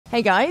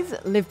Hey guys,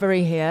 Liv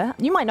Boeree here.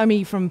 You might know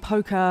me from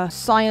poker,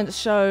 science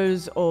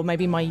shows, or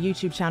maybe my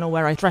YouTube channel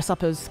where I dress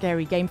up as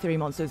scary game theory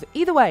monsters.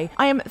 Either way,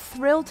 I am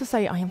thrilled to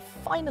say I am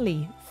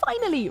finally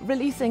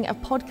releasing a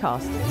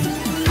podcast.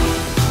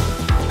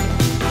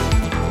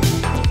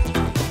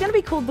 It's going to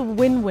be called the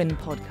Win-Win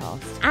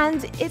Podcast,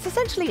 and it's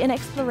essentially an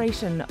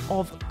exploration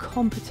of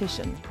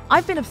competition.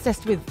 I've been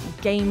obsessed with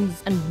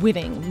games and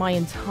winning my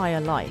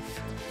entire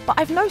life, but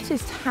I've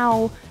noticed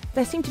how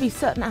there seem to be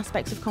certain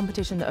aspects of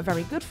competition that are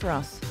very good for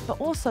us, but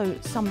also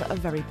some that are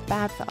very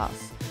bad for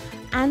us.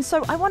 And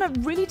so I want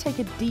to really take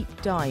a deep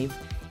dive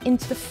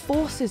into the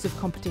forces of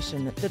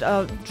competition that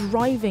are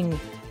driving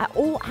at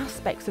all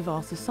aspects of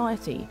our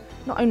society,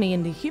 not only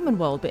in the human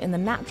world, but in the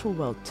natural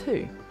world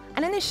too.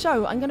 And in this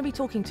show, I'm going to be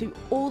talking to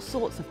all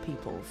sorts of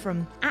people,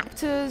 from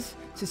actors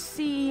to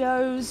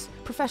CEOs,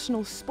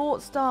 professional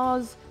sports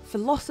stars,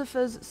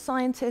 philosophers,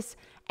 scientists,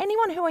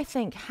 anyone who I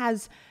think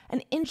has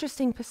an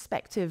interesting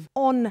perspective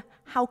on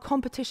how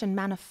competition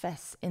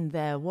manifests in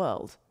their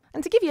world.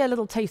 And to give you a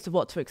little taste of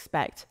what to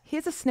expect,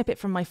 here's a snippet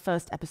from my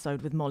first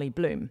episode with Molly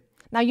Bloom.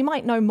 Now, you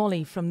might know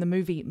Molly from the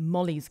movie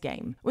Molly's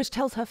Game, which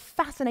tells her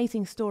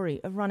fascinating story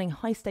of running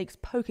high-stakes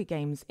poker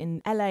games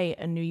in LA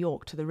and New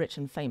York to the rich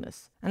and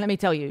famous. And let me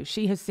tell you,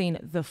 she has seen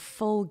the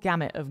full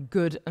gamut of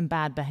good and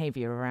bad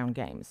behavior around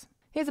games.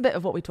 Here's a bit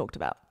of what we talked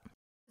about.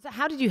 So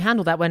how did you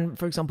handle that when,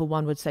 for example,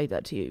 one would say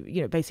that to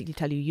you, basically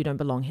tell you you don't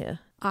belong here?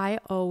 I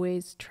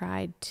always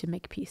tried to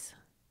make peace.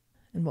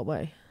 In what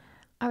way?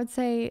 I would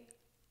say,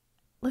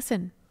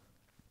 listen,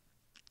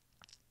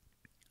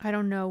 I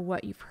don't know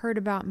what you've heard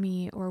about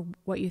me or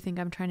what you think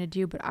I'm trying to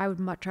do, but I would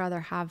much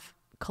rather have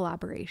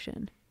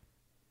collaboration.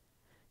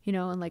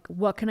 And like,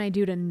 what can I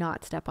do to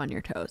not step on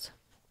your toes?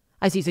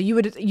 I see. So you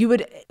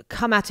would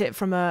come at it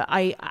from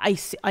I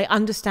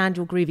understand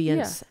your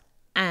grievance. Yeah.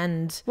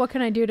 And what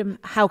can I do to...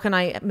 How can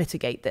I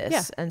mitigate this?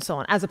 Yeah. And so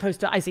on. As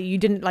opposed to, I see, you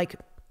didn't like...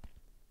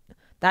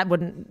 That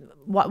wouldn't...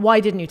 Why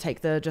didn't you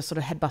take the just sort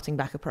of headbutting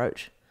back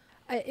approach?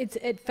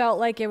 It felt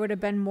like it would have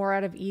been more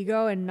out of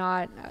ego and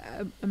not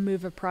a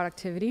move of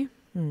productivity.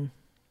 And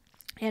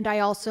I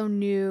also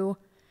knew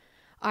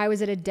I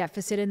was at a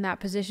deficit in that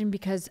position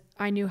because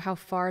I knew how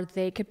far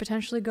they could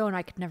potentially go and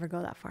I could never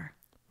go that far.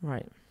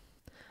 Right.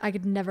 I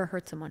could never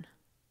hurt someone.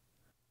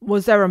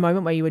 Was there a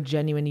moment where you were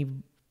genuinely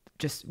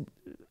just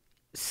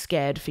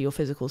scared for your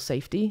physical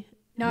safety?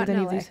 Not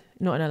in LA.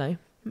 Not in LA?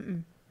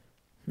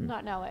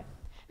 Not in LA.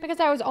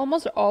 Because I was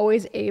almost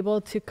always able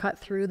to cut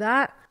through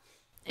that.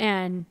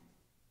 And,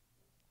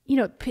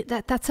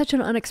 that's such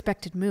an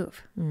unexpected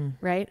move,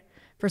 right?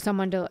 For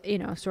someone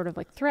to, sort of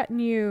like threaten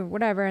you or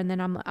whatever. And then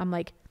I'm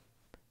like,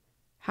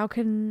 how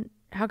can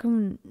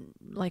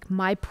like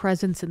my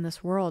presence in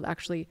this world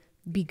actually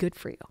be good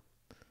for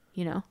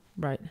you?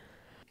 Right.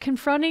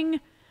 Confronting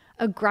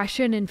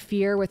aggression and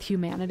fear with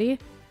humanity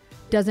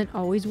doesn't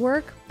always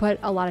work, but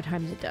a lot of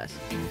times it does.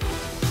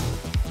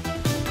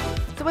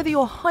 So whether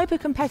you're hyper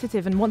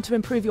competitive and want to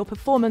improve your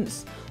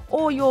performance,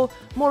 or you're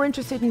more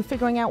interested in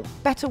figuring out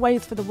better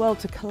ways for the world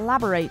to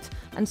collaborate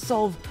and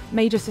solve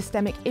major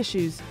systemic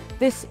issues,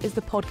 this is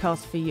the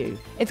podcast for you.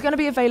 It's going to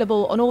be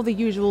available on all the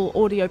usual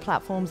audio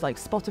platforms like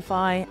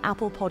Spotify,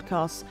 Apple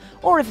Podcasts,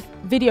 or if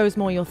video is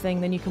more your thing,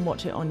 then you can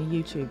watch it on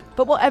YouTube.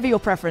 But whatever your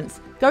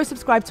preference, go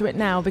subscribe to it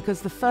now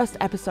because the first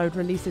episode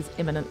releases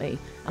imminently,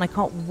 and I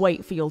can't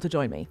wait for you all to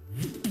join me.